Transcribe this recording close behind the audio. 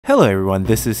Hello everyone,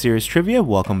 this is Serious Trivia.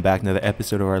 Welcome back to another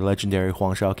episode of our legendary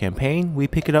Huang Shao campaign. We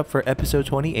pick it up for episode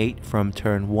 28 from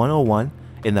turn 101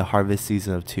 in the harvest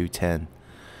season of 210.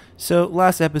 So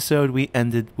last episode we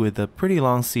ended with a pretty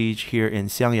long siege here in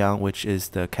Xiangyang, which is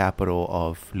the capital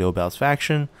of Liu Bao's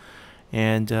faction.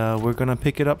 And we're going to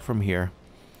pick it up from here.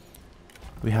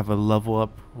 We have a level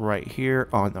up right here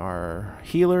on our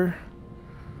healer.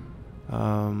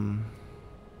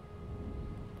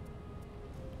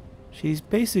 She's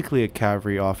basically a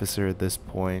cavalry officer at this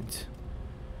point.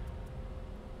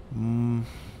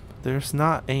 There's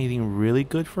not anything really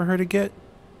good for her to get,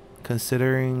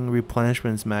 considering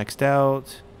replenishment's maxed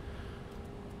out.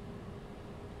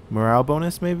 Morale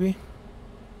bonus, maybe?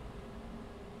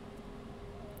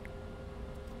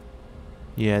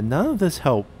 Yeah, none of this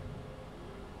help.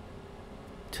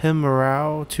 10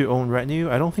 morale to own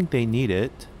retinue. I don't think they need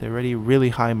it. They're already really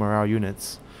high morale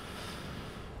units.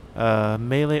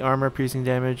 Melee armor piercing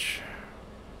damage.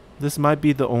 This might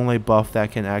be the only buff that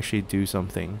can actually do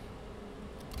something.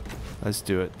 Let's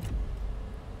do it.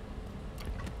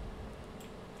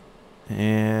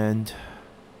 And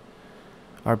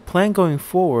our plan going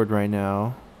forward right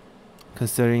now,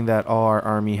 considering that all our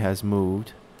army has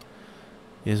moved,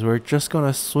 is we're just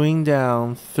gonna swing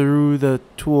down through the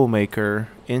tool maker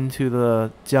into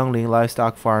the Jiangling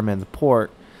livestock farm and the port,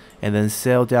 and then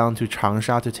sail down to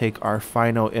Changsha to take our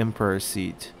final emperor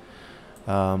seat.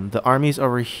 The armies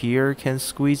over here can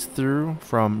squeeze through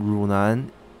from Runan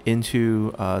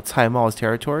into Cai Mao's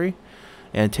territory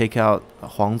and take out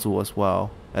Huangzu as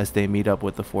well as they meet up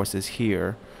with the forces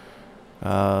here.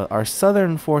 Our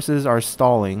southern forces are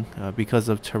stalling because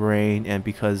of terrain and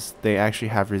because they actually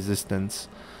have resistance.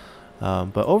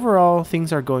 But overall,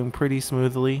 things are going pretty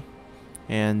smoothly,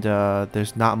 and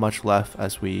there's not much left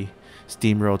as we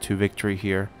steamroll to victory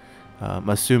here,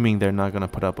 assuming they're not going to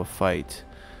put up a fight.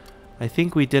 I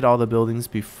think we did all the buildings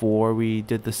before we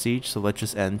did the siege, so let's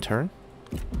just end turn.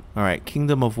 Alright,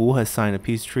 Kingdom of Wu has signed a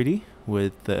peace treaty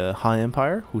with the Han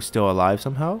Empire, who's still alive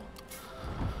somehow.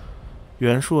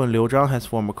 Yuan Shu and Liu Zhang has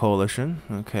formed a coalition.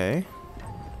 Okay.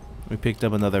 We picked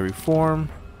up another reform.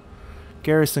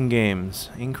 Garrison games.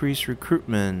 Increased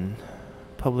recruitment.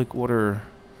 Public order.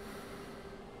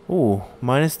 Ooh,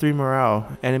 -3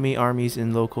 morale. Enemy armies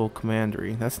in local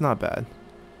commandery. That's not bad.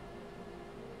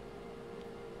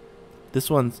 This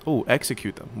one's... Oh,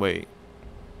 execute them. Wait.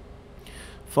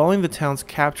 Following the town's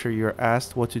capture, you're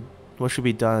asked what should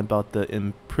be done about the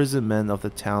imprisonment of the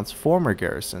town's former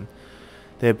garrison.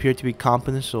 They appear to be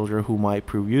competent soldiers who might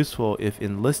prove useful if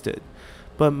enlisted,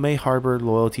 but may harbor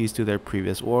loyalties to their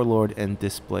previous warlord and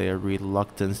display a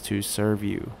reluctance to serve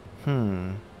you.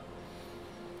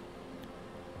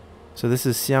 So this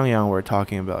is Xiangyang we're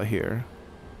talking about here.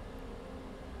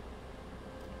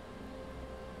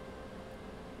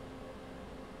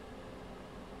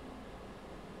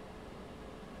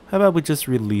 How about we just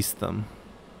release them?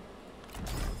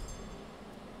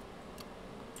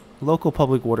 Local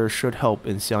public order should help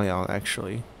in Xiangyang,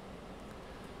 actually.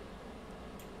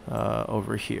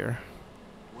 Over here.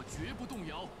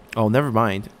 Oh, never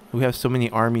mind. We have so many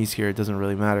armies here, it doesn't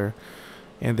really matter.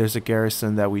 And there's a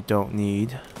garrison that we don't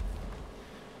need.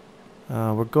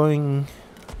 We're going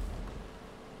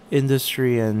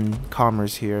industry and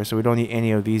commerce here, so we don't need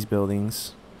any of these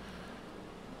buildings.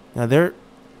 Now they're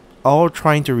all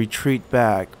trying to retreat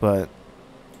back, but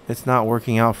it's not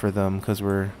working out for them because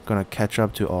we're gonna catch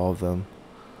up to all of them.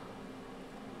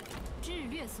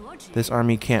 This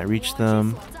army can't reach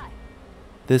them.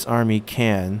 This army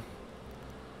can.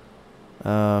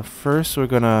 First we're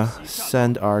gonna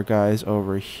send our guys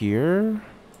over here.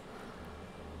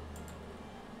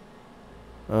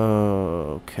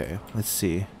 Okay, let's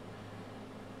see.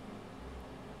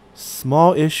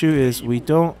 Small issue is we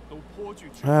don't...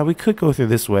 we could go through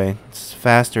this way. It's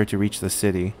faster to reach the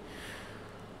city.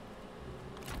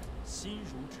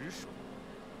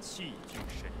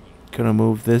 Gonna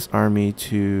move this army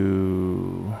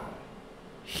to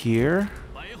here.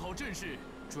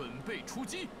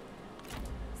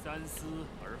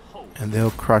 And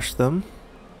they'll crush them.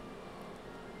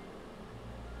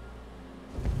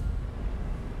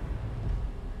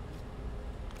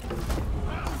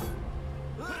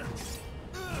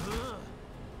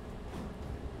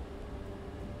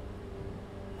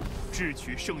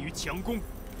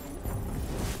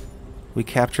 We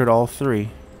captured all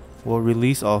three. We'll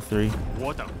release all three.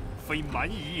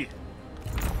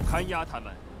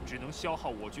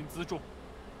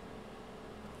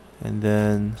 And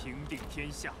then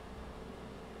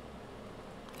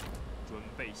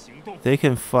they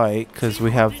can fight because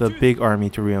we have the big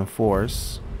army to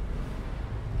reinforce.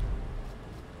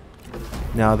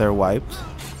 Now they're wiped.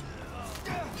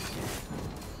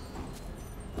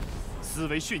 思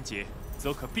维迅捷，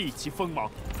则可避其锋芒。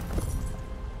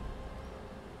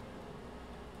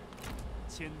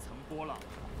千层波浪，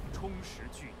充实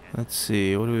巨年。 Let's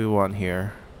see, what do we want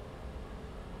here?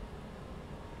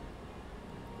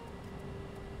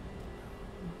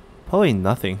 Probably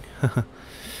nothing.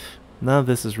 None of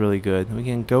this is really good. We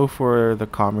can go for the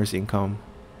commerce income.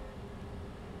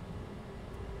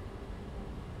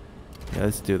 Yeah,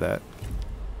 let's do that.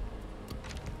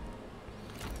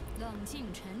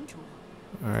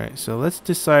 Alright, so let's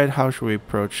decide how should we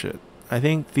approach it. I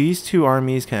think these two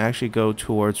armies can actually go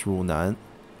towards Runan.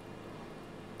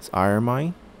 It's iron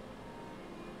mine.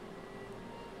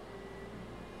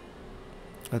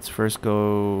 Let's first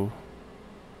go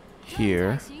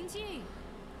here.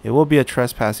 It will be a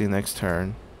trespassing next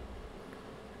turn,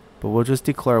 but we'll just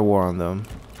declare war on them.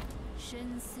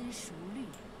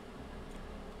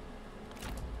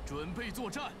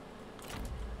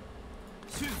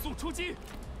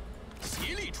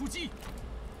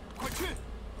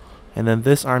 And then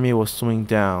this army will swing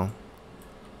down.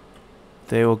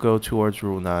 They will go towards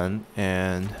Runan,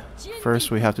 and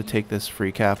first we have to take this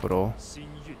free capital.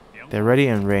 They're ready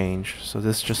in range, so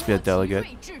this just be a delegate.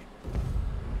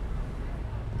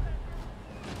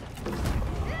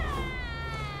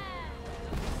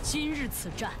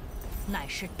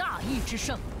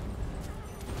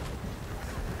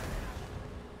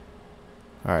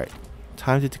 Alright,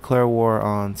 time to declare war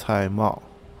on Cai Mao.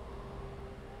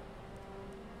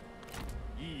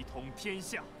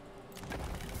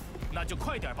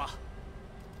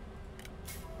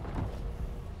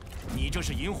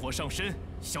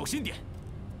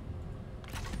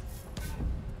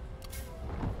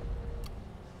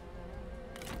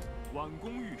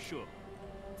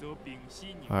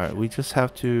 Alright, we just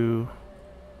have to...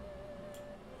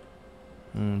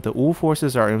 the Wu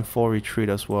forces are in full retreat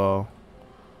as well.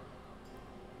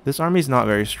 This army is not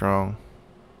very strong.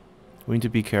 We need to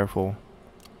be careful.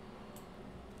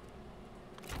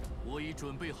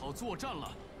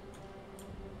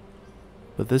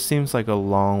 But this seems like a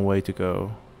long way to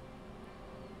go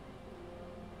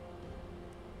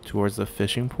towards the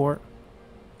fishing port.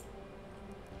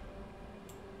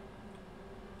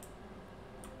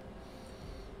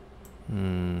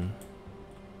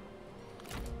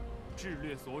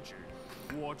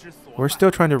 We're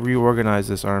still trying to reorganize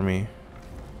this army,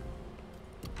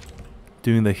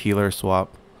 doing the healer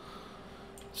swap.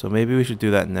 So maybe we should do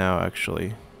that now,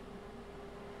 actually.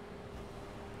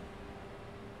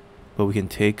 But we can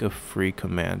take a free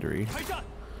commandery.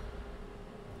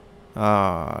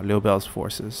 Ah, Liu Biao's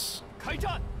forces.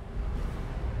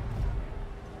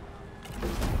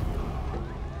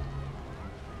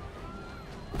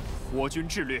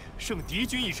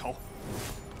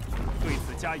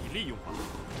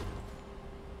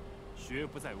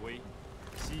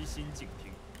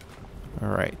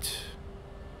 Alright.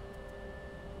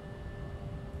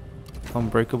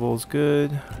 Unbreakable is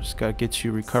good. Just gotta get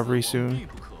you recovery soon.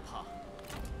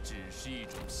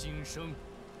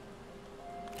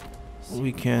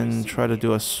 We can try to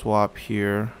do a swap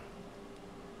here.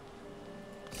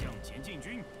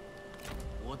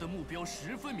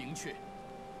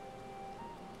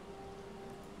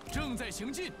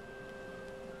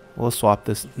 We'll swap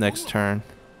this next turn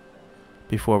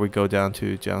before we go down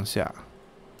to Jiangxia.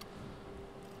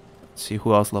 Let's see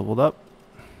who else leveled up.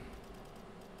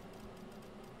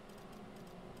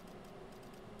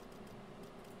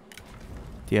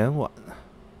 Dian what?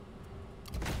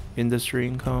 Industry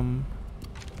income.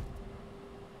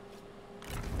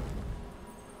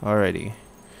 Alrighty.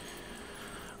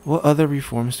 What other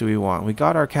reforms do we want? We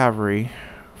got our cavalry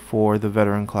for the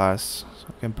veteran class. So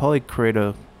I can probably create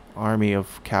a army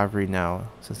of cavalry now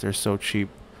since they're so cheap.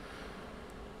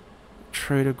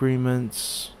 Trade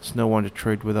agreements. There's no one to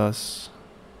trade with us.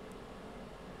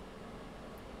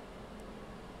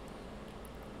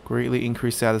 Greatly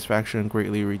increase satisfaction,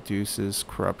 greatly reduces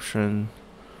corruption.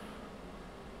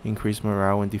 Increase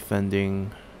morale when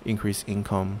defending, increase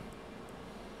income.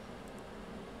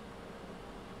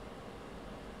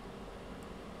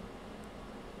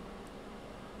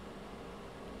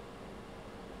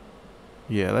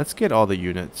 Yeah, let's get all the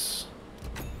units.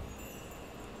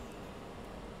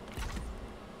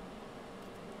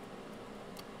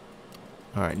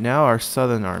 Alright, now our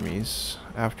southern armies.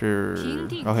 After...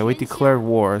 Okay, we declared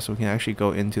war, so we can actually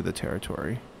go into the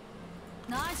territory.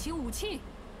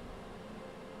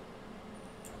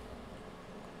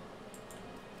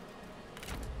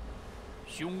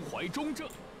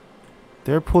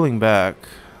 They're pulling back.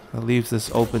 That leaves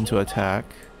this open to attack.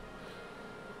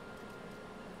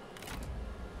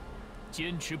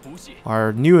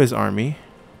 Our newest army,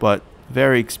 but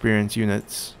very experienced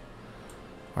units,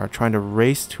 are trying to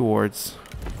race towards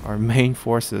our main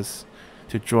forces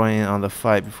to join in on the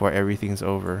fight before everything's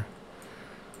over.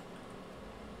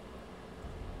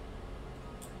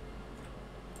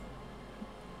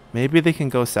 Maybe they can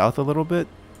go south a little bit,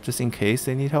 just in case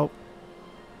they need help.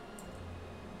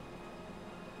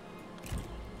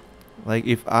 Like,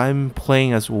 if I'm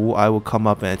playing as Wu, I will come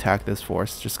up and attack this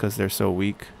force just because they're so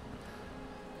weak.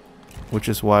 Which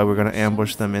is why we're going to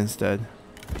ambush them instead.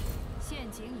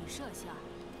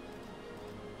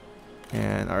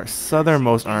 And our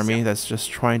southernmost army that's just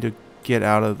trying to get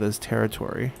out of this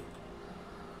territory.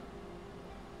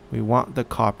 We want the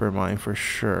copper mine for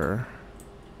sure.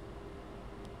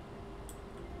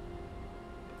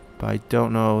 But I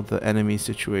don't know the enemy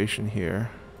situation here.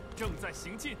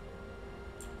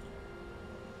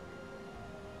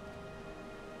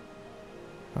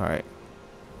 Alright.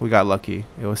 We got lucky.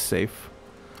 It was safe.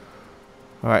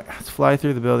 Alright, let's fly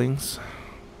through the buildings.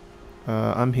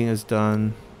 Anping is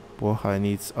done. Bohai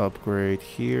needs upgrade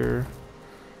here.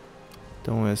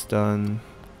 Dong is done.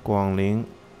 Guangling.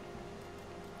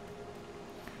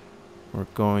 We're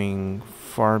going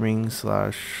farming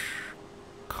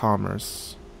 /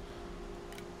 commerce.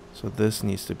 So this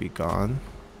needs to be gone.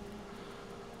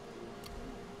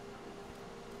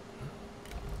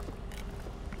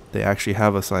 They actually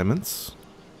have assignments.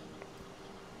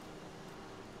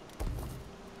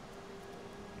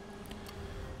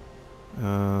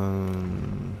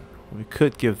 We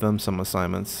could give them some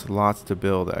assignments. Lots to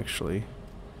build, actually.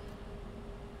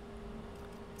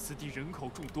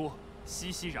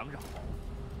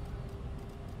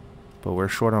 But we're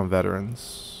short on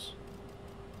veterans.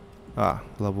 Ah,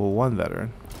 level 1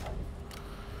 veteran.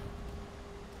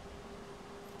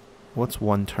 What's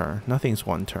 1 turn? Nothing's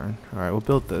 1 turn. Alright, we'll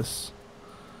build this.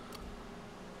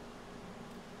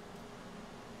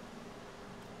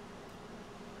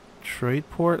 Trade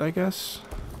port, I guess.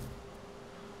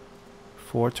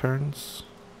 4 turns.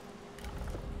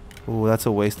 Ooh, that's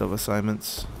a waste of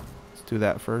assignments. Let's do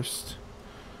that first.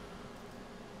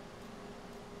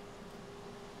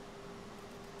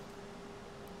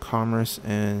 Commerce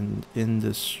and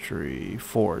industry.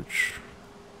 Forge.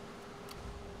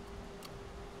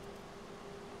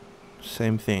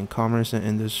 Same thing. Commerce and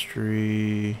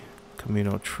industry.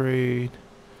 Communal trade.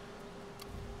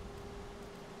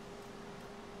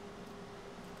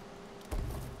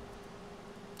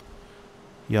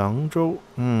 Yangzhou.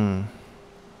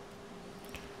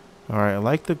 Alright, I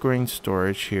like the grain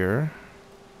storage here.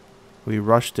 We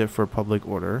rushed it for public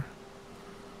order.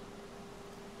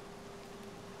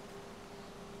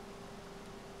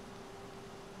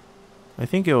 I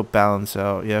think it will balance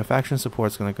out. Yeah, if action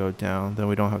support's gonna go down, then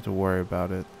we don't have to worry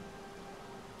about it.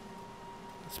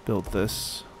 Let's build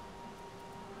this.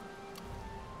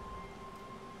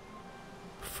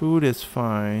 Food is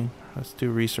fine. Let's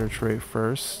do research rate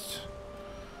first.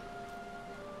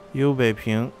 Yu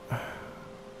Beiping.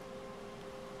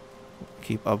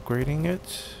 Keep upgrading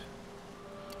it.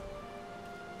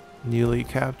 Newly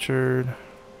captured.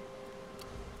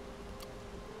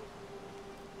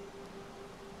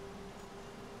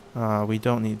 We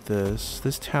don't need this.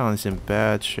 This town is in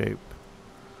bad shape.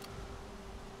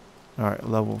 Alright,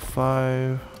 level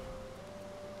 5.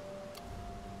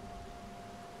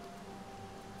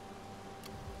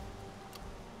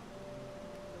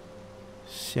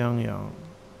 Xiangyang.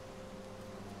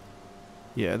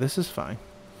 Yeah, this is fine.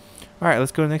 Alright,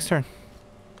 let's go next turn.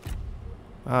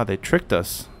 Ah, they tricked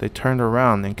us. They turned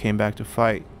around and came back to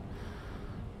fight.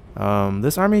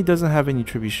 This army doesn't have any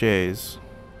trebuchets.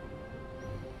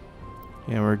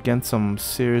 And we're against some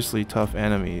seriously tough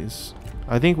enemies.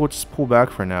 I think we'll just pull back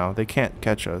for now. They can't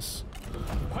catch us.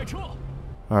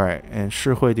 Alright, and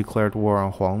Shihui declared war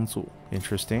on Huangzu.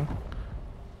 Interesting.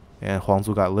 And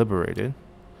Huangzu got liberated.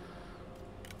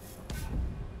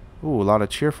 Ooh, a lot of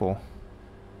cheerful.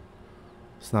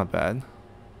 It's not bad.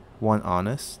 1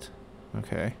 honest.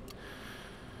 Okay.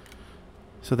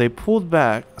 So they pulled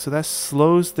back, so that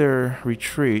slows their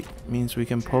retreat. Means we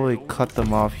can probably cut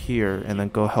them off here and then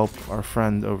go help our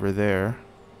friend over there.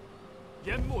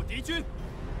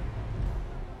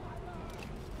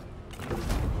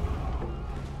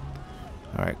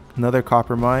 Alright, another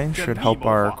copper mine should help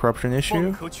our corruption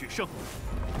issue.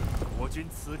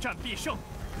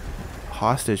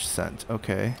 Hostage sent.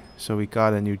 Okay, so we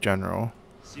got a new general.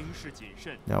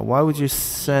 Now, why would you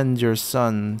send your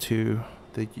son to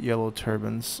the yellow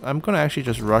turbans? I'm gonna actually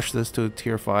just rush this to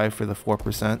tier 5 for the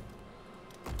 4%.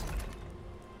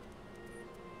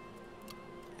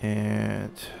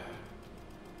 And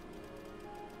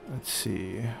let's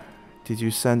see. Did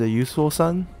you send a useful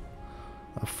son?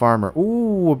 A farmer.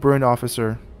 Ooh, a burned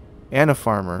officer and a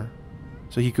farmer.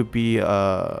 So he could be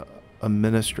a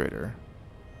administrator.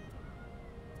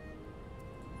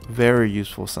 Very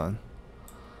useful son.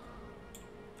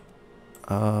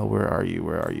 Where are you?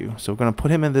 Where are you? So we're gonna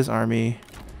put him in this army.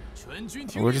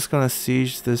 We're just gonna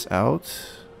siege this out.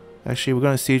 Actually, we're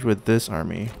gonna siege with this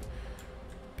army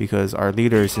because our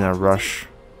leader is in a rush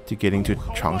to getting to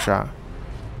Changsha.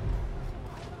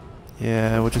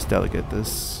 Yeah, we'll just delegate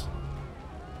this.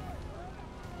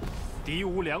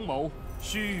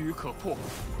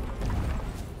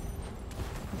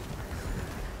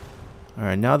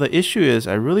 Alright, now the issue is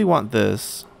I really want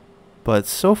this, but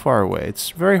it's so far away.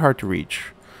 It's very hard to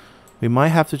reach. We might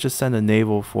have to just send a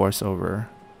naval force over.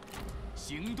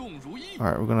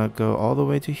 Alright, we're gonna go all the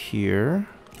way to here.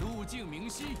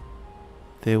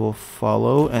 They will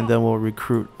follow, and then we'll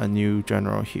recruit a new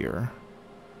general here.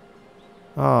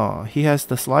 Oh, he has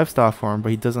this livestock farm, but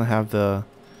he doesn't have the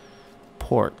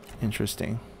port.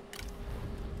 Interesting.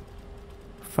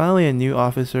 Finally, a new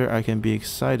officer I can be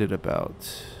excited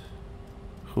about,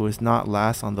 who is not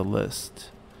last on the list.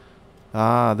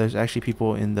 Ah, there's actually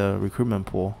people in the recruitment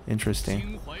pool.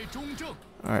 Interesting.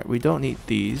 Alright, we don't need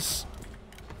these.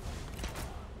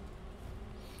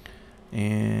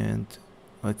 And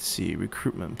let's see,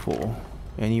 recruitment pool.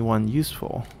 Anyone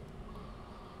useful?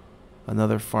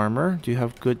 Another farmer. Do you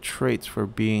have good traits for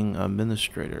being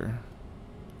administrator?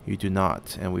 You do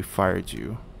not, and we fired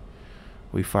you.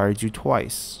 We fired you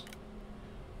twice.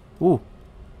 Ooh.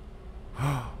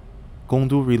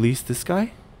 Gongdu released this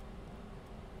guy?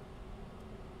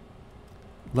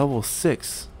 Level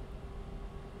 6.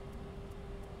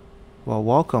 Well,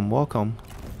 welcome, welcome.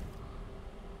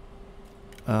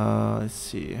 Let's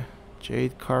see.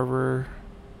 Jade Carver.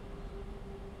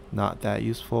 Not that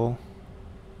useful.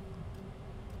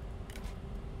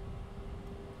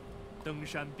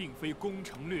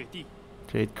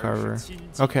 Jade Carver.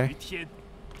 Okay.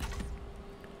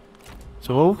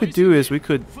 So what we could do is we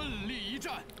could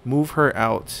move her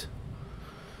out.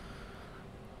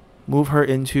 Move her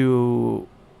into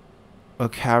a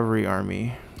cavalry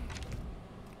army.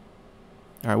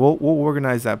 Alright, we'll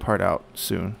organize that part out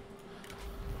soon.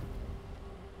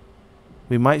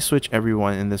 We might switch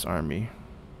everyone in this army.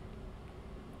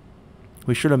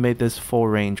 We should have made this full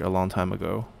range a long time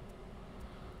ago.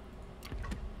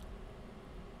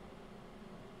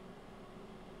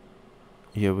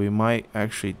 Yeah, we might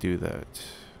actually do that.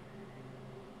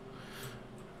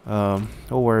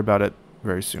 We'll worry about it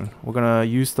very soon. We're gonna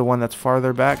use the one that's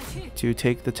farther back to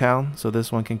take the town, so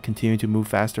this one can continue to move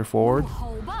faster forward.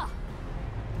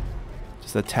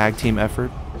 Just a tag team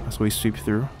effort as we sweep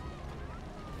through.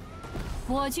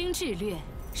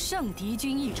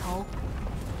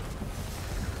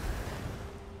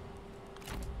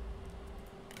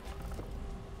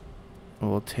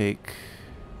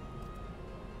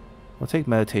 We'll take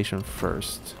meditation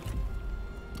first.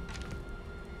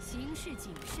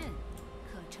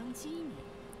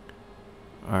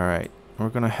 Alright, we're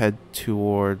gonna head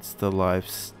towards the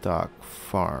livestock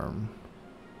farm.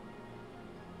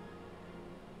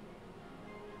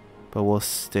 But we'll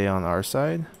stay on our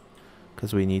side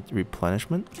because we need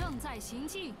replenishment.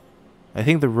 I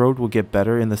think the road will get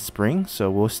better in the spring, so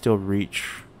we'll still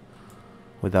reach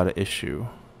without an issue.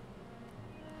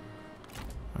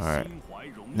 Alright,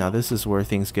 now this is where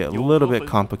things get a little bit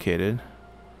complicated.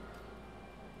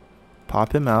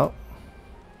 Pop him out.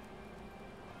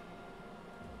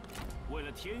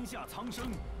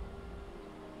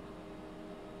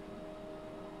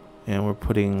 And we're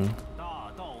putting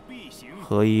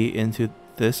He Yi into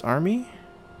this army?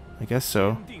 I guess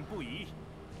so.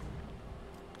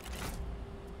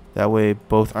 That way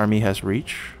both army has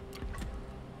reach.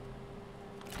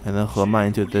 And then He Ma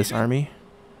into this army.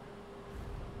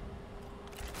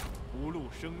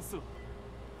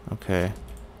 Okay.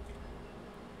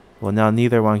 Well, now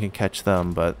neither one can catch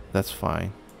them, but that's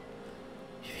fine.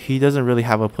 He doesn't really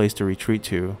have a place to retreat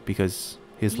to because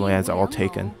his lands are all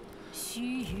taken.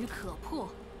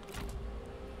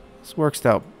 This works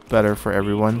out better for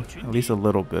everyone, at least a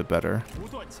little bit better.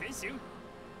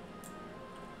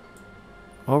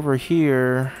 Over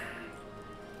here,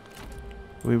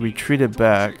 we retreated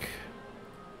back.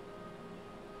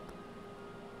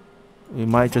 We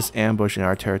might just ambush in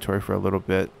our territory for a little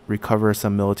bit, recover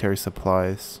some military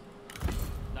supplies.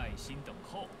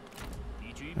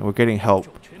 And we're getting help,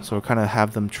 so we kind of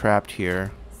have them trapped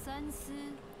here.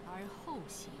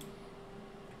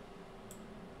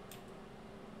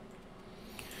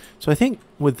 So I think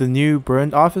with the new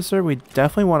burned officer, we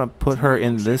definitely want to put her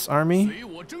in this army.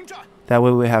 That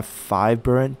way we have 5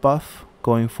 burnt buff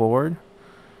going forward.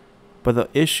 But the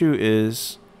issue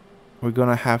is we're going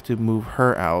to have to move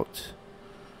her out.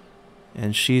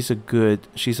 And she's a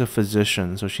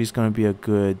physician, so she's going to be a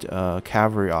good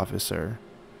cavalry officer.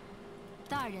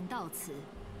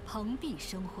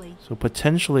 So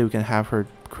potentially we can have her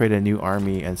create a new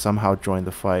army and somehow join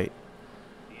the fight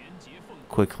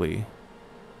quickly.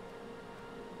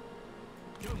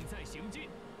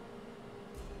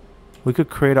 We could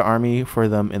create an army for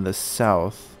them in the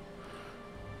south.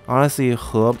 Honestly,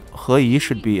 He Yi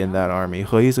should be in that army.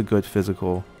 He Yi is a good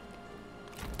physical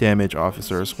damage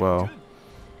officer as well.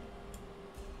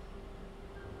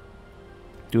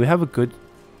 Do we have a good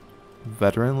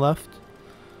veteran left?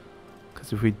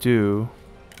 Because if we do...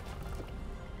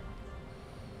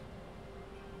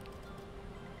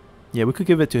 Yeah, we could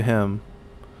give it to him.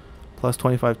 Plus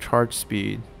 25 charge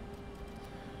speed.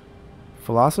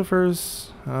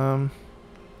 Philosophers, kind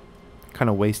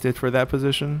of wasted for that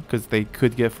position because they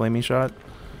could get flaming shot.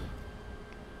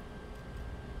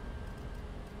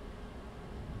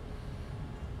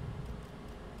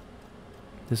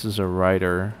 This is a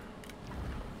writer.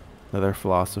 Another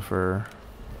philosopher.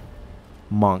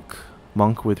 Monk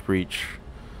with reach.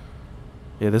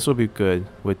 Yeah, this will be good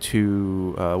with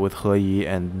two, with He Yi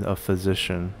and a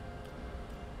physician.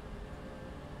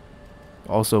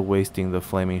 Also wasting the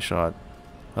flaming shot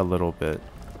a little bit.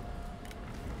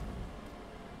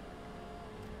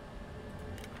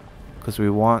 Because we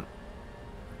want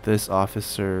this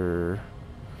officer...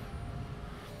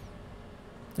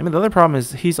 I mean, the other problem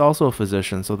is he's also a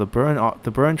physician, so the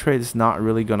burn trade is not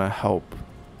really going to help.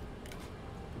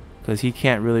 Because he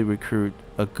can't really recruit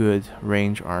a good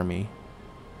range army.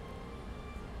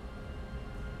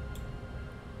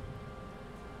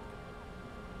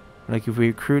 Like if we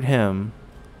recruit him,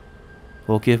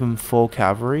 we'll give him full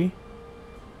cavalry.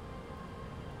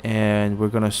 And we're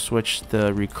going to switch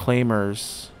the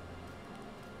reclaimers.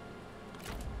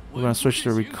 We're going to switch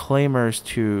the reclaimers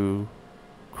to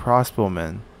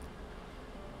crossbowmen.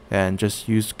 And just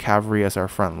use cavalry as our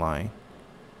front line.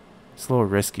 It's a little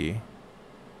risky.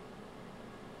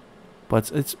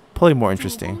 But it's probably more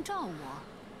interesting.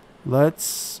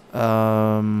 Let's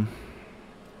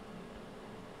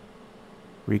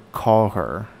recall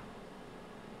her.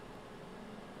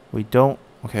 We don't...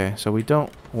 Okay, so we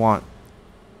don't want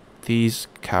these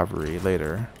cavalry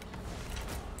later.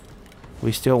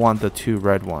 We still want the two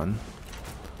red one.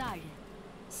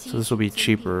 So this will be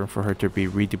cheaper for her to be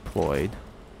redeployed.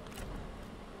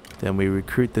 Then we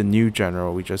recruit the new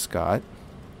general we just got.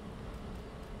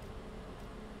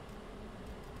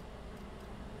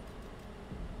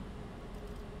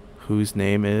 Whose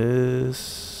name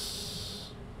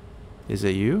is... Is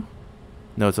it you?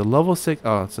 No, it's a level 6.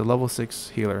 Oh, it's a level 6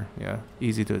 healer. Yeah,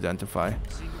 easy to identify.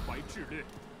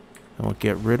 And we'll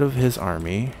get rid of his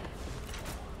army.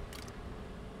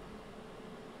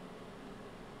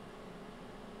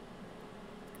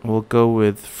 We'll go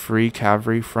with free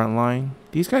cavalry frontline.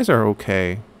 These guys are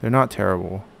okay. They're not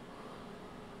terrible.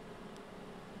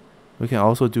 We can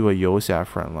also do a Yosaf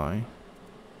frontline.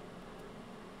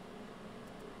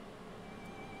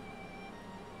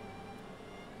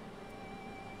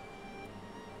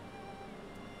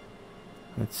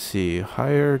 Let's see.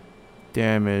 Higher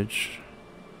damage.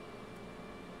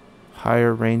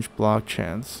 Higher range block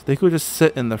chance. They could just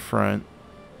sit in the front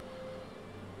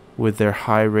with their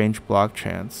high range block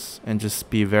chance and just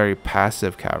be very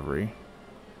passive cavalry.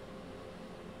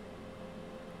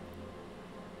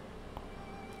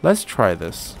 Let's try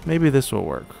this. Maybe this will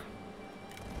work.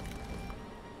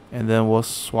 And then we'll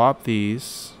swap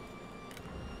these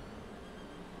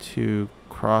to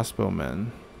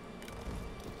crossbowmen.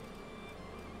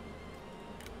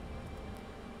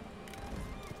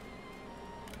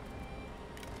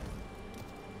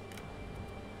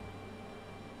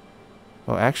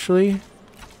 Oh, actually,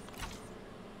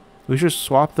 we should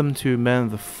swap them to Men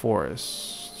of the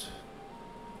Forest.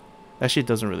 Actually, it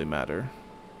doesn't really matter.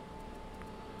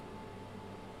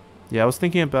 Yeah, I was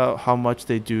thinking about how much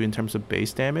they do in terms of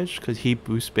base damage, because he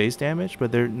boosts base damage,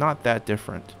 but they're not that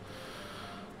different.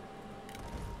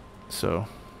 So,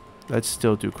 let's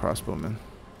still do crossbowmen.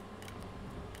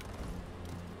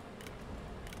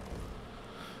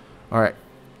 Alright,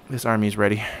 this army's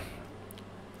ready.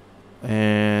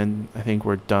 And I think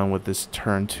we're done with this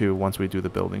turn 2 once we do the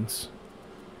buildings.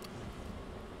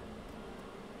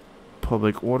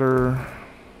 Public order.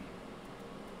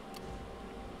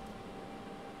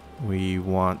 We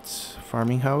want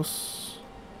farming house.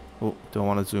 Oh, don't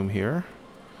want to zoom here.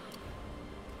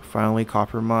 Finally,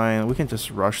 copper mine. We can just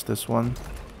rush this one,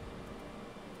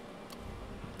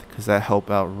 because that helped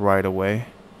out right away.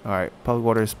 Alright, public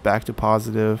order is back to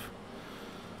positive.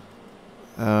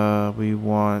 We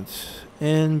want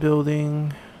inn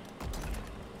building,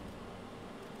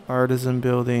 artisan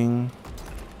building,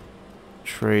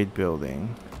 trade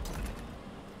building.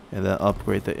 And then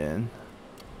upgrade the inn.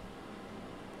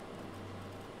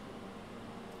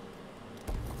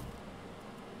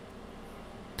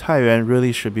 Taiyuan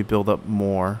really should be built up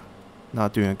more.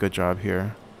 Not doing a good job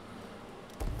here.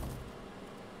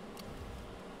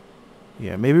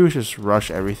 Yeah, maybe we should just rush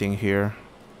everything here.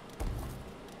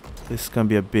 This is gonna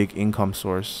be a big income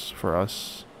source for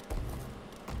us.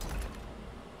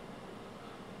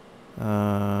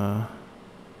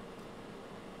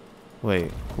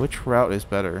 Wait, which route is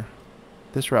better?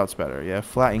 This route's better. Yeah,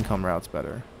 flat income route's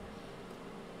better.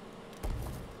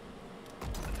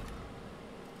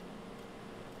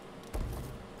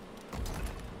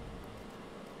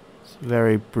 It's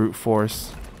very brute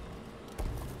force.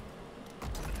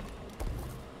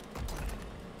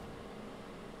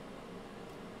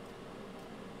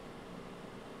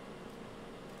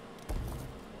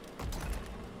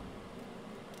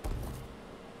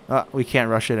 We can't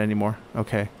rush it anymore.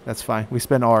 Okay, that's fine. We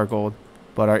spent all our gold,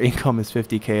 but our income is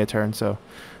 50k a turn, so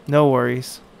no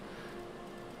worries.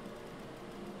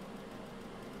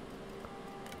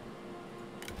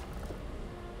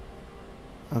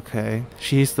 Okay,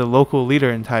 she's the local leader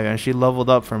in Taiwan. She leveled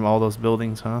up from all those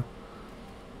buildings, huh?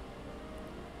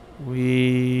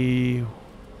 We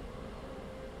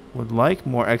would like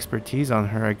more expertise on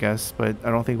her, I guess, but I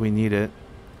don't think we need it.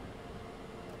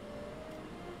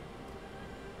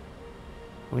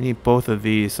 We need both of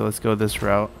these, so let's go this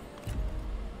route.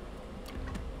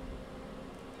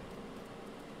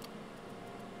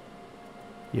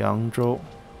 Yangzhou.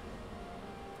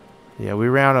 Yeah, we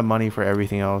ran out of money for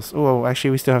everything else. Oh, actually,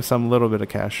 we still have some little bit of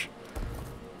cash.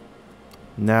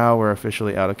 Now we're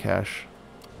officially out of cash.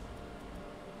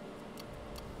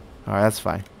 Alright, that's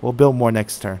fine. We'll build more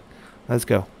next turn. Let's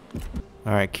go.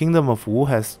 Alright, Kingdom of Wu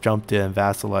has jumped in and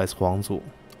vassalized Huangzhou.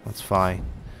 That's fine.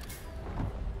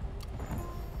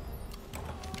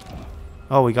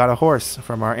 Oh, we got a horse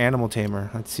from our animal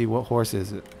tamer. Let's see, what horse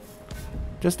is it?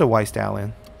 Just a white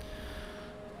stallion.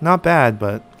 Not bad,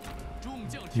 but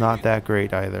not that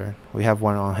great either. We have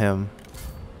one on him.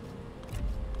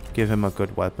 Give him a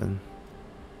good weapon.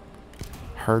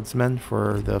 Herdsman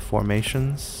for the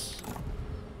formations.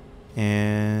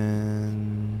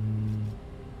 And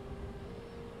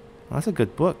that's a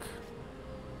good book.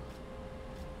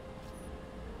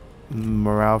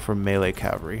 Morale for melee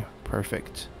cavalry.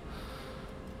 Perfect.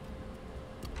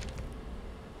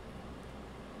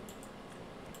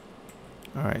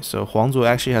 Alright, so Huangzhou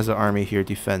actually has an army here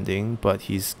defending, but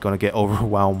he's gonna get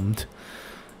overwhelmed.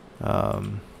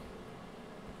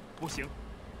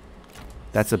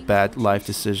 That's a bad life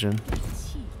decision.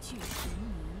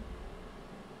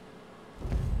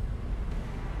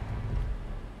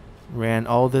 Ran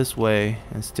all this way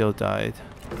and still died.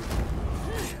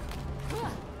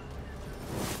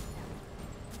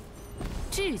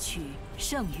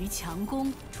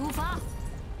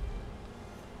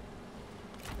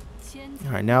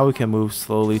 Alright, now we can move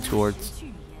slowly towards...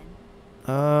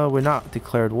 we're not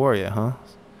declared war yet, huh?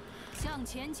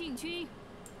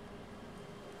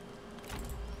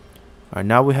 Alright,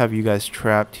 now we have you guys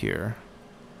trapped here.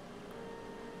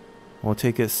 We'll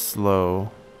take it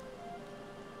slow.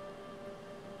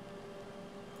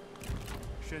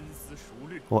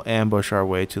 We'll ambush our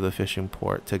way to the fishing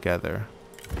port together.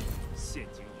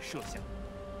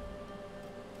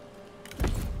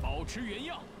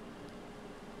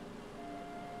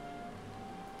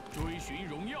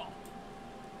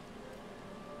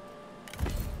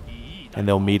 And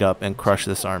they'll meet up and crush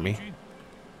this army.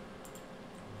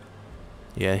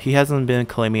 Yeah, he hasn't been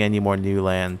claiming any more new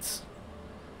lands.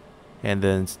 And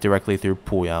then it's directly through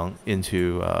Puyang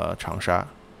into Changsha.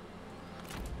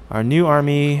 Our new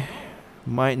army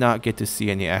might not get to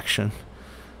see any action.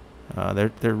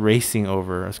 They're racing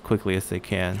over as quickly as they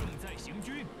can.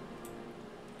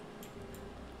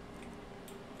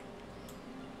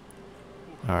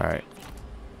 Alright.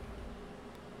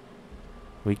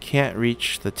 We can't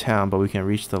reach the town, but we can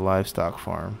reach the livestock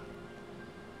farm.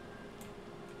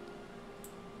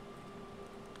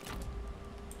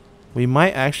 We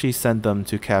might actually send them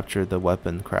to capture the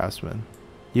weapon craftsman.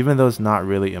 Even though it's not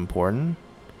really important.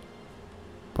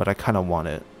 But I kind of want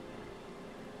it.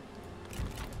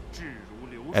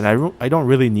 And I don't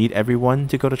really need everyone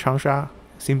to go to Changsha.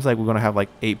 Seems like we're going to have like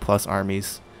 8+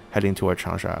 armies heading toward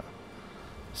Changsha.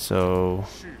 So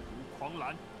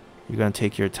you're going to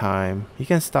take your time. You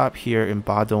can stop here in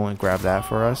Badong and grab that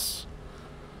for us.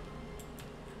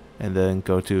 And then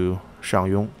go to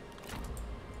Shangyong.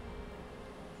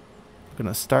 We're going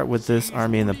to start with this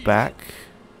army in the back.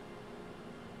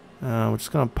 We're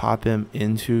just going to pop him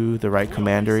into the right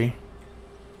commandery.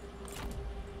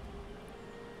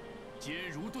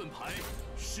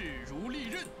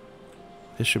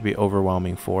 This should be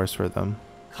overwhelming force for them.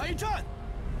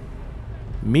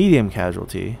 Medium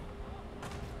casualty.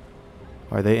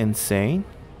 Are they insane?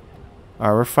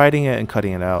 Alright, we're fighting it and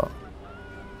cutting it out.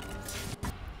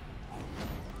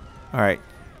 Alright,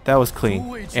 that was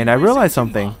clean. And I realized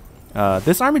something.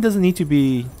 This army doesn't need to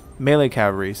be melee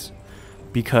cavalries,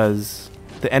 because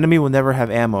the enemy will never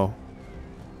have ammo.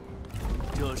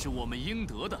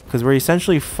 Because we're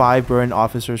essentially 5 burned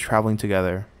officers traveling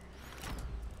together.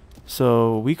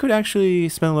 So we could actually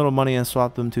spend a little money and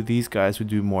swap them to these guys who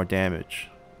do more damage.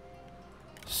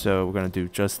 So we're going to do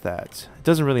just that. It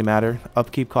doesn't really matter.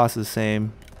 Upkeep cost is the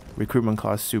same. Recruitment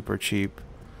cost super cheap.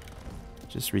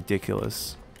 Just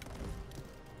ridiculous.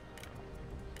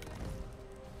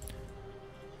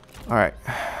 Alright.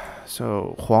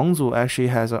 So Huangzu actually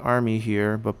has an army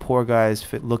here, but poor guy is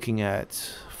looking at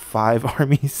 5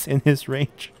 armies in his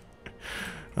range.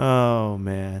 Oh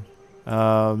man.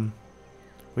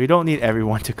 We don't need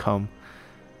everyone to come.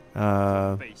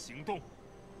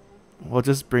 We'll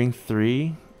just bring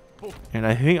 3, and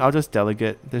I think I'll just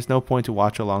delegate. There's no point to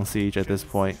watch a long siege at this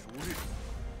point.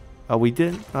 Oh, we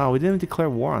didn't. Oh, we didn't declare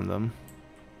war on them.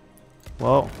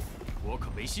 Well,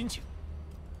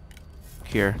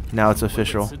 here now it's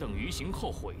official.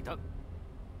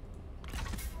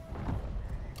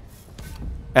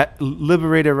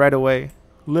 Liberated right away.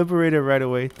 Liberated right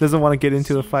away. Doesn't want to get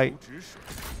into a fight.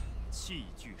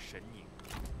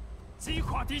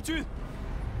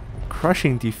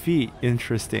 Crushing defeat.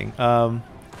 Interesting.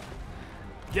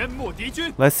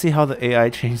 Let's see how the AI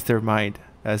changed their mind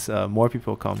as more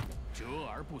people come.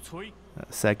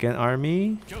 Second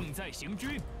army.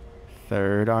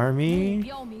 Third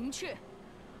army.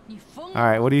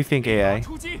 Alright, what do you think, AI?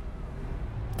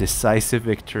 Decisive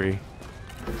victory.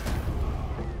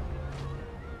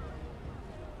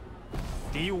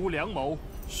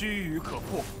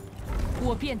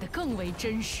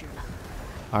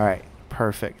 Alright,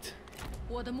 perfect.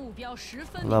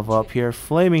 Level up here.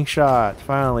 Flaming shot.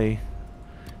 Finally.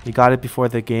 We got it before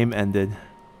the game ended.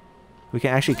 We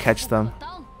can actually catch them.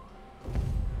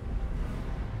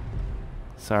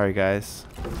 Sorry, guys.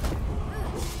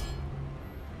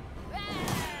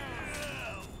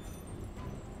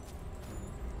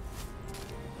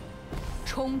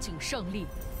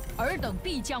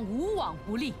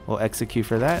 We'll execute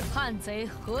for that.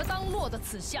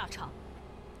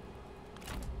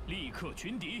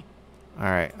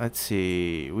 Alright, let's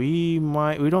see.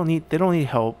 They don't need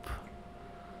help.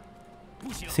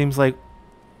 Seems like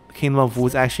Kingdom of Wu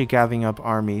is actually gathering up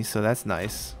armies, so that's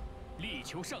nice.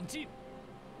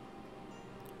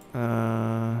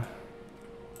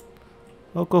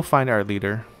 We'll go find our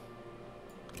leader.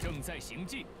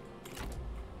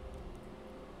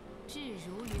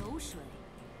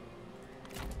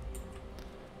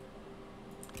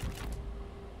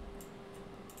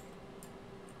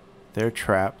 They're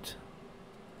trapped.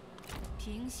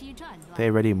 They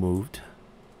already moved.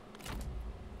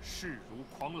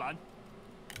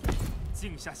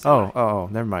 Oh,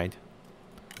 never mind.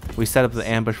 We set up the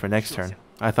ambush for next turn.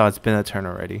 I thought it's been a turn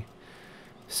already.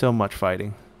 So much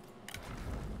fighting.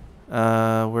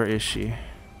 Where is she?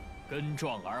 In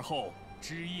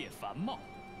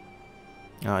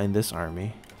this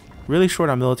army. Really short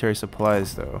on military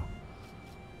supplies though.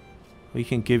 We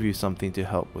can give you something to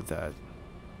help with that.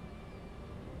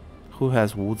 Who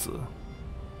has Wuzi?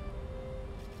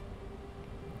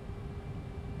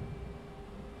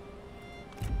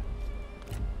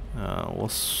 We'll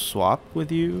swap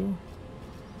with you.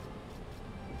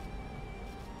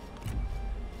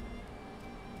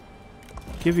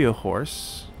 Give you a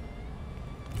horse.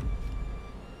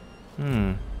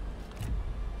 We've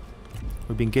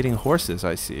been getting horses,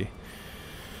 I see.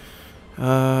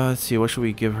 Let's see, what should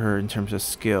we give her in terms of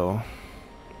skill?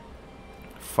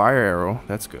 Fire arrow,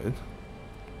 that's good.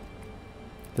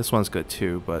 This one's good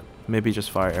too, but maybe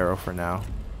just fire arrow for now.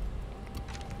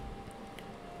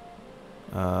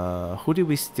 Who did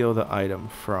we steal the item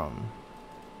from?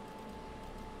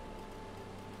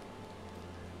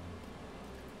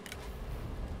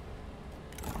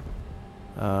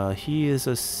 He is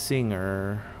a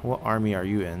singer. What army are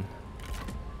you in?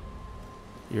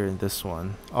 You're in this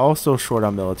one. Also short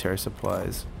on military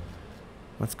supplies.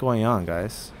 What's going on,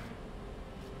 guys?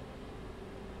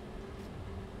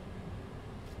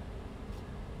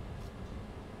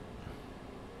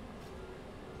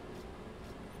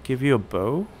 Give you a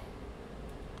bow?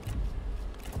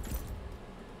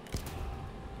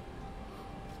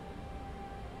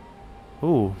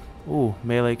 Ooh,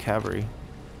 melee cavalry.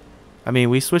 I mean,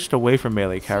 we switched away from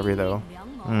melee cavalry though.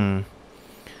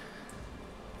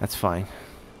 That's fine.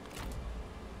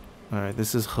 Alright,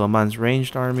 this is Heman's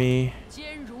ranged army.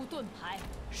 坚如盾牌，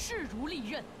势如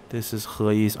利刃。 This is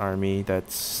He Yi's army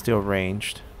that's still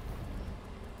ranged.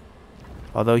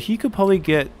 Although he could probably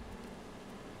get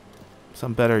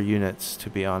some better units, to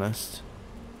be honest.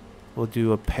 We'll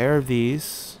do a pair of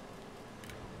these.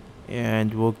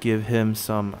 And we'll give him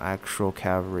some actual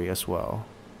cavalry as well.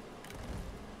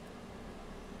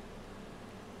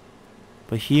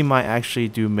 But he might actually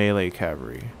do melee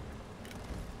cavalry.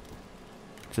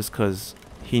 Just because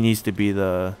he needs to be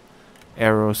the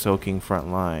arrow-soaking front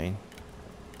line.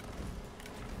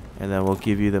 And then we'll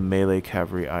give you the melee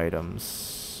cavalry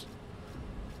items.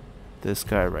 This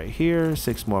guy right here,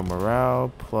 6 more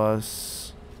morale,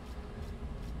 plus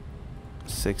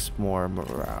 6 more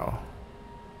morale.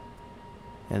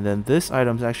 And then this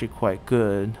item's actually quite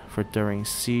good for during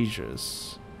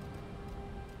sieges.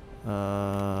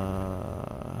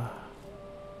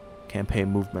 Campaign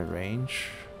movement range.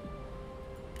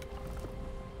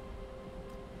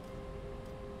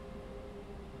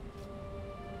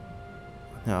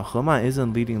 Now, Heman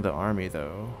isn't leading the army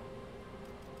though.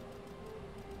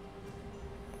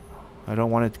 I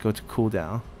don't want it to go to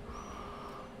cooldown.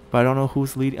 But I don't know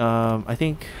who's leading. I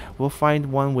think we'll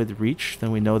find one with reach.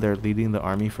 Then we know they're leading the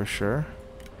army for sure.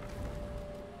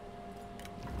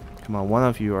 Come on, one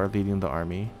of you are leading the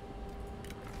army.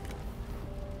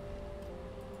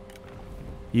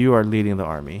 You are leading the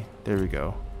army. There we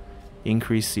go.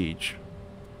 Increase siege.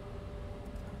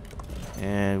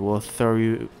 And we'll throw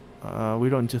you... we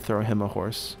don't need to throw him a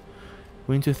horse.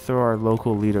 We need to throw our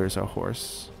local leaders a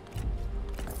horse.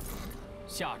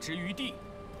 下之于地，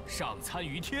上参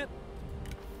于天。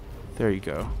 There you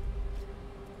go.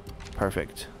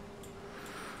 Perfect.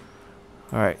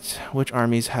 Alright, which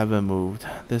armies haven't moved?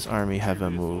 This army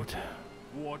haven't moved.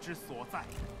 我之所在。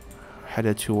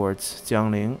 Headed towards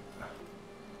Jiangling.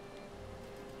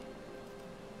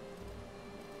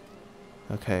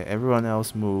 Okay, everyone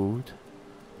else moved.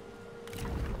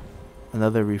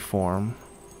 Another reform.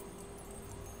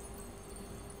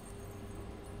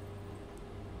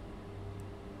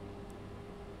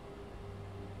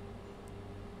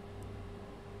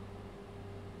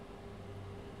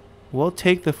 We'll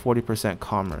take the 40%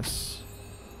 commerce.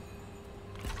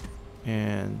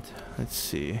 And let's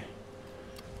see.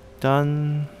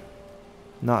 Done.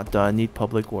 Not done. Need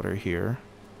public order here.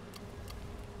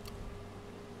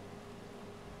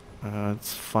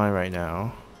 It's fine right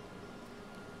now.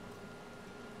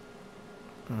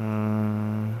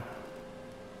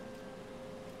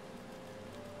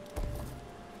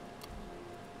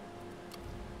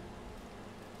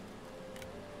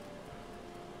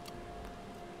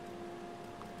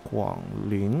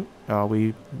 Guangling.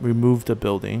 We removed the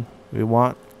building. We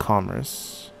want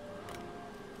commerce.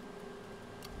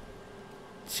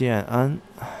 Jian'an.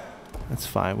 That's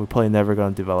fine. We're probably never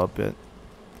going to develop it.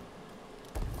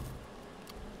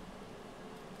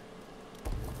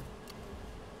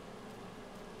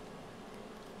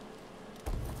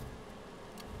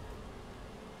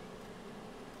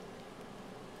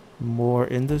 More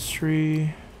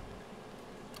industry.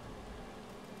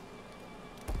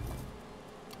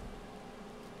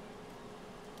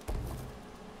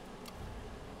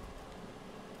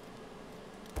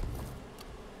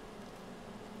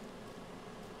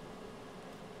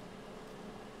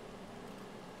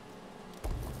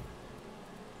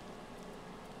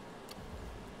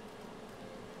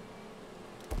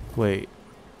 Wait.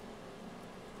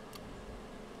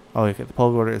 Oh, okay. The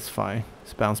public order is fine.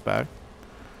 It's bounced back.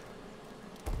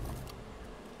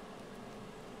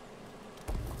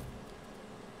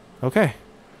 Okay.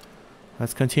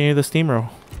 Let's continue the steamroll.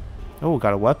 Oh,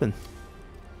 got a weapon.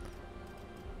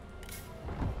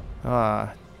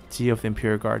 Ah, G of the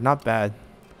Imperial Guard. Not bad.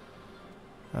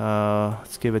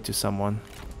 Let's give it to someone.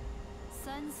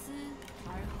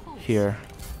 Here.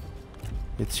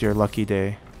 It's your lucky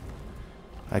day.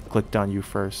 I clicked on you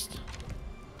first.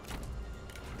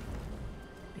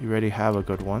 You already have a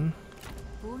good one.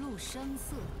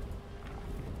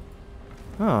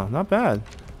 Oh, not bad.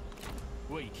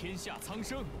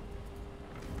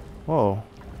 Whoa.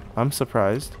 I'm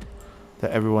surprised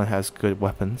that everyone has good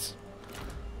weapons.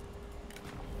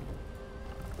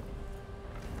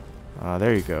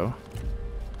 There you go.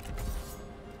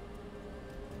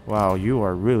 Wow, you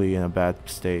are really in a bad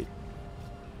state.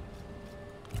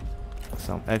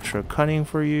 Some extra cunning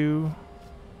for you.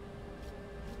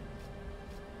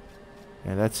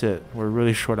 And that's it. We're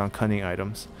really short on cunning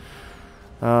items.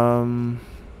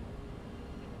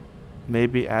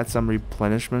 Maybe add some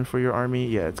replenishment for your army.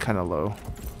 Yeah, it's kind of low.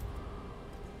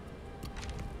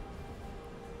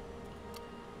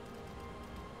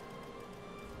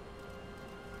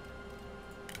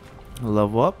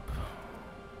 Level up.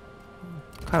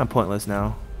 Kind of pointless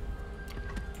now.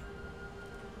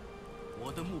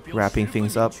 Wrapping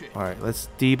things up. Alright, let's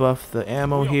debuff the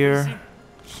ammo here.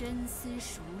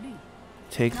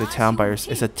 Take the town by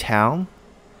yourself. It's a town?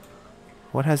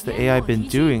 What has the AI been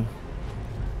doing?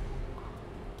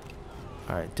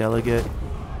 Alright, delegate.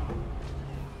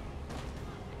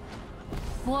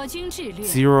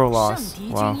 0 loss.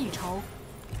 Wow.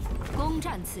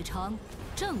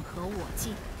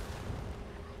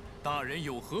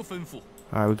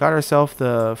 Alright, we got ourselves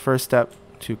the first step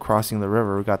to crossing the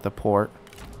river. We got the port.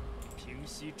 You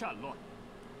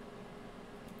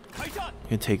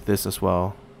can take this as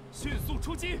well.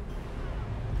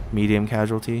 Medium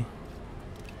casualty.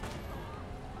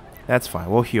 That's fine.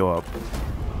 We'll heal up.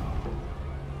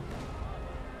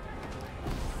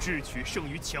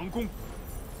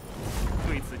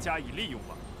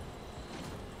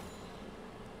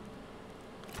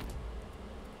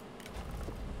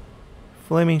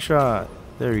 Flaming shot.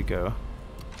 There you go.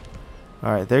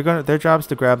 Alright, their job is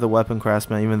to grab the weapon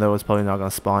craftsman, even though it's probably not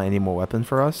gonna spawn any more weapon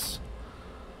for us.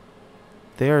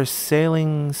 They are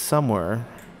sailing somewhere.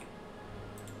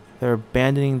 They're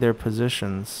abandoning their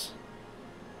positions.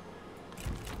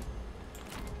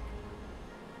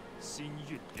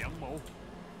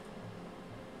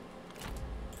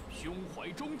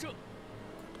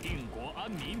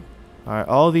 Alright,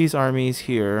 all these armies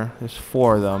here, there's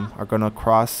 4 of them, are gonna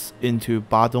cross into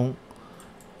Badong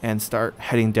and start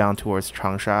heading down towards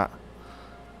Changsha.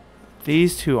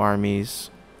 These 2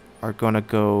 armies are gonna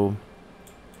go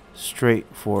straight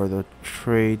for the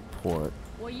trade port.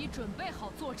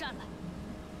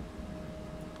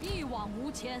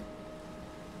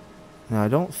 Now I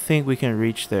don't think we can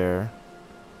reach there.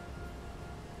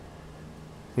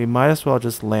 We might as well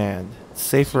just land. It's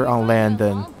safer on land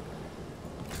than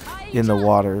in the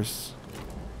waters.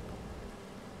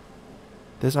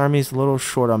 This army is a little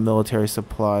short on military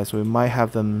supplies, so we might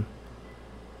have them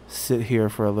sit here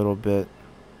for a little bit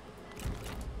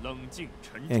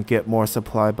and get more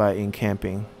supply by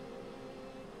encamping.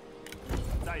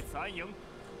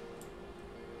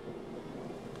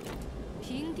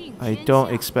 I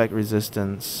don't expect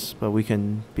resistance, but we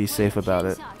can be safe about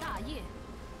it.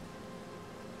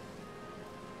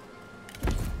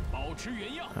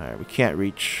 Alright, we can't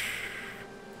reach.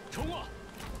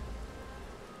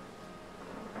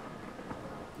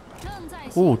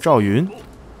 Oh, Zhao Yun.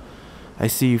 I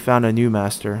see you found a new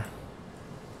master.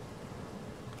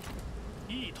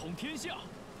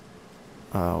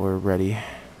 We're ready.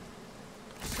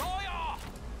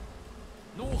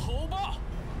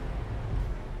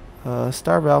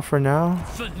 Starve out for now.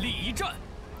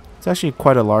 It's actually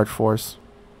quite a large force.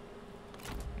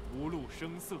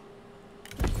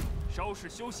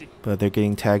 But they're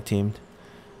getting tag teamed.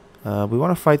 We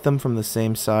want to fight them from the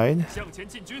same side.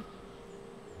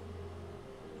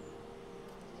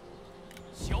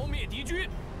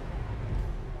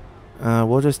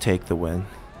 We'll just take the win.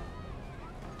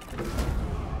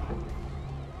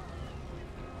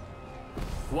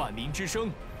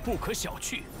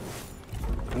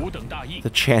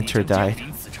 The chanter died.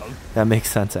 That makes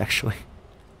sense, actually.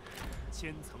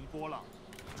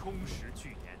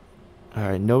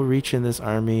 Alright, no reach in this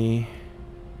army.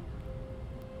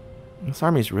 This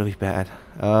army is really bad.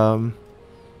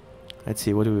 Let's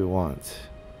see, what do we want?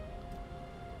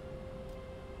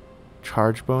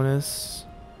 Charge bonus.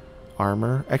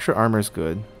 Armor. Extra armor is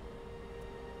good.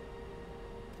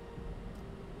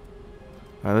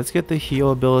 Alright, let's get the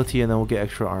heal ability and then we'll get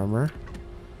extra armor.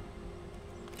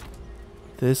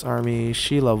 This army,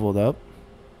 she leveled up.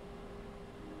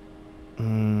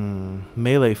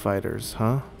 Melee fighters,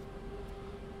 huh?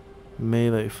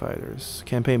 Melee fighters.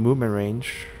 Campaign movement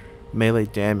range. Melee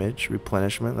damage.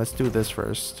 Replenishment. Let's do this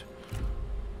first.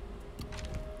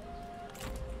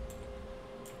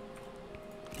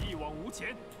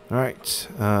 Alright.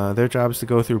 Their job is to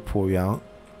go through Poyang.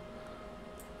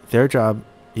 Their job...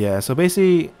 Yeah, so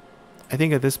basically, I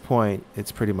think at this point,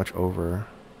 it's pretty much over.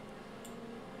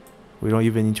 We don't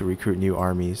even need to recruit new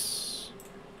armies.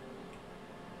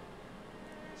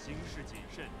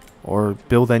 Or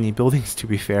build any buildings, to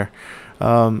be fair.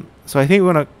 So I think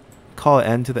we're going to call an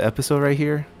end to the episode right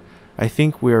here. I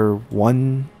think we're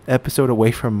 1 episode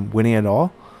away from winning it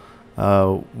all.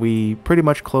 We pretty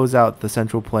much close out the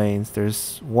Central Plains.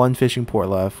 There's 1 fishing port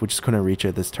left. We just couldn't reach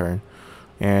it this turn.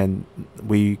 And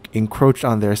we encroached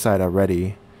on their side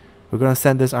already. We're going to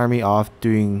send this army off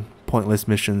doing pointless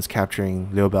missions, capturing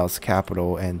Liu Bao's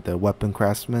capital and the weapon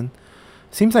craftsman.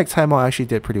 Seems like Cai Mao actually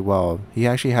did pretty well. He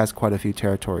actually has quite a few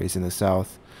territories in the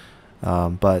south.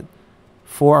 But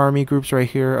 4 army groups right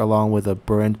here, along with a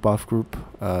Burend buff group,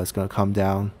 is going to come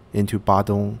down into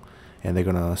Badong and they're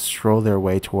gonna stroll their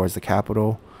way towards the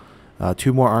capital.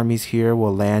 2 more armies here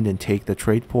will land and take the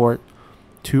trade port.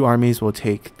 2 armies will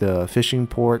take the fishing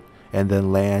port and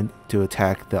then land to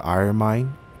attack the iron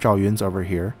mine. Zhao Yun's over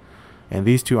here. And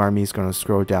these 2 armies going to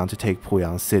scroll down to take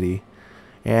Puyang City.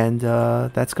 And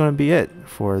that's going to be it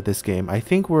for this game. I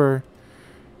think we're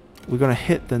going to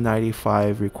hit the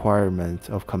 95 requirement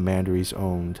of commanderies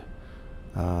owned.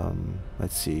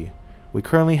 Let's see. We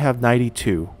currently have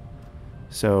 92.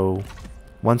 So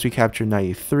once we capture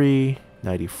 93,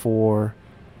 94,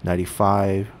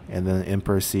 95, and then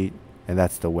Emperor seat, and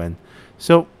that's the win.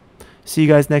 So see you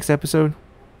guys next episode.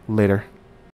 Later.